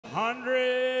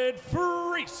100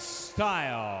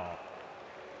 Freestyle.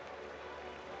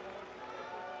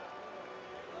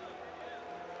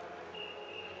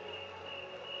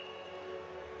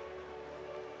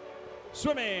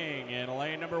 Swimming in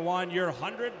lane number 1, your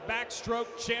 100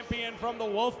 backstroke champion from the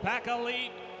Wolfpack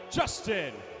Elite,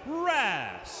 Justin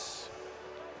Rass.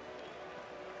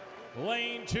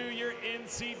 Lane 2, your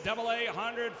NCAA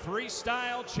 100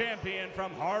 freestyle champion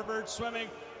from Harvard Swimming,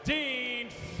 Dean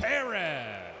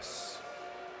Ferris.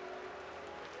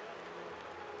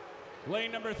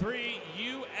 Lane number 3,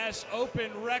 U.S.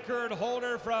 Open record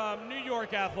holder from New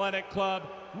York Athletic Club,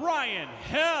 Ryan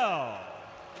Hill.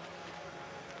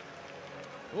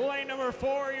 Lane number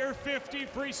 4, your 50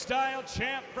 freestyle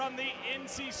champ from the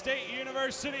NC State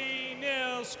University,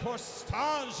 Nils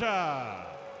Costanza.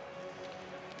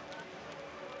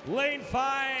 Lane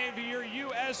 5, your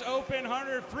U.S. Open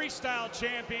 100 freestyle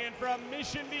champion from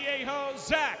Mission Viejo,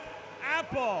 Zach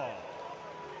Apple.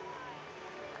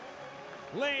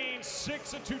 Lane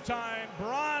 6, a two-time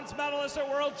bronze medalist at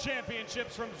World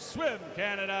Championships from Swim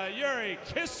Canada, Yuri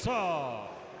Kissel.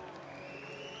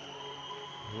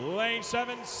 Lane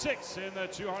 7, 6 in the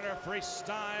 200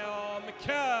 freestyle,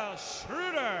 Mikkel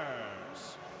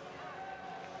Schruders.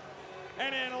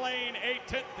 And in lane 8,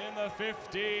 10th in the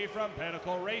 50 from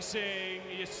Pinnacle Racing,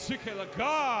 Yusuke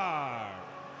Lagarde.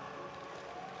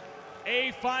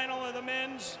 A final of the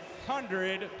men's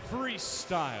 100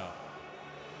 freestyle.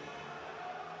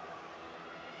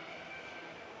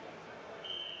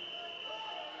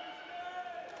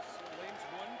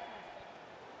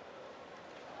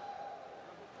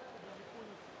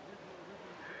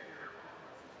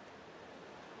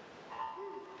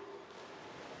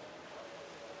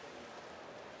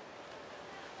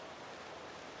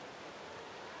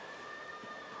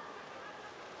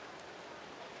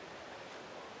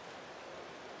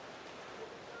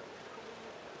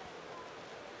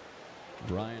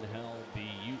 Ryan Hill,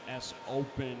 the U.S.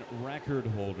 Open record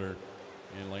holder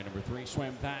in lane number 3,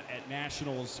 swam that at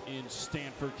Nationals in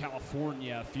Stanford,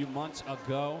 California a few months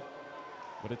ago.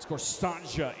 But it's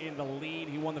Costanza in the lead.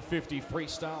 He won the 50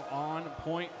 freestyle on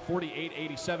point,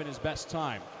 48.87 his best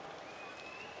time.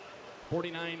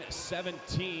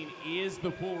 49.17 is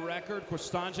the pool record.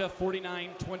 Costanza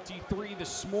 49.23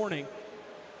 this morning.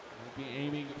 We'll be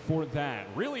aiming for that.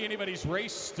 Really anybody's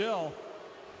race still.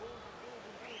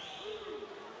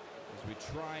 As we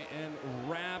try and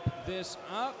wrap this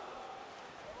up,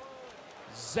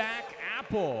 Zach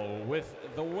Apple with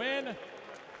the win,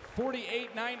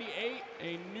 48.98,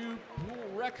 a new pool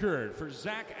record for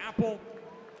Zach Apple,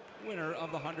 winner of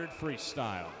the 100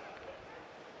 freestyle.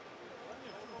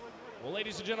 Well,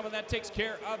 ladies and gentlemen, that takes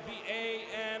care of the A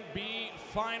and B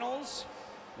finals.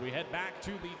 We head back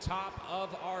to the top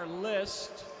of our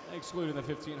list, excluding the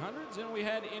 1500s, and we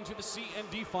head into the C and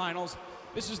D finals.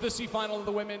 This is the C final of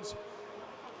the women's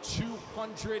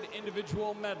 200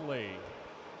 individual medley.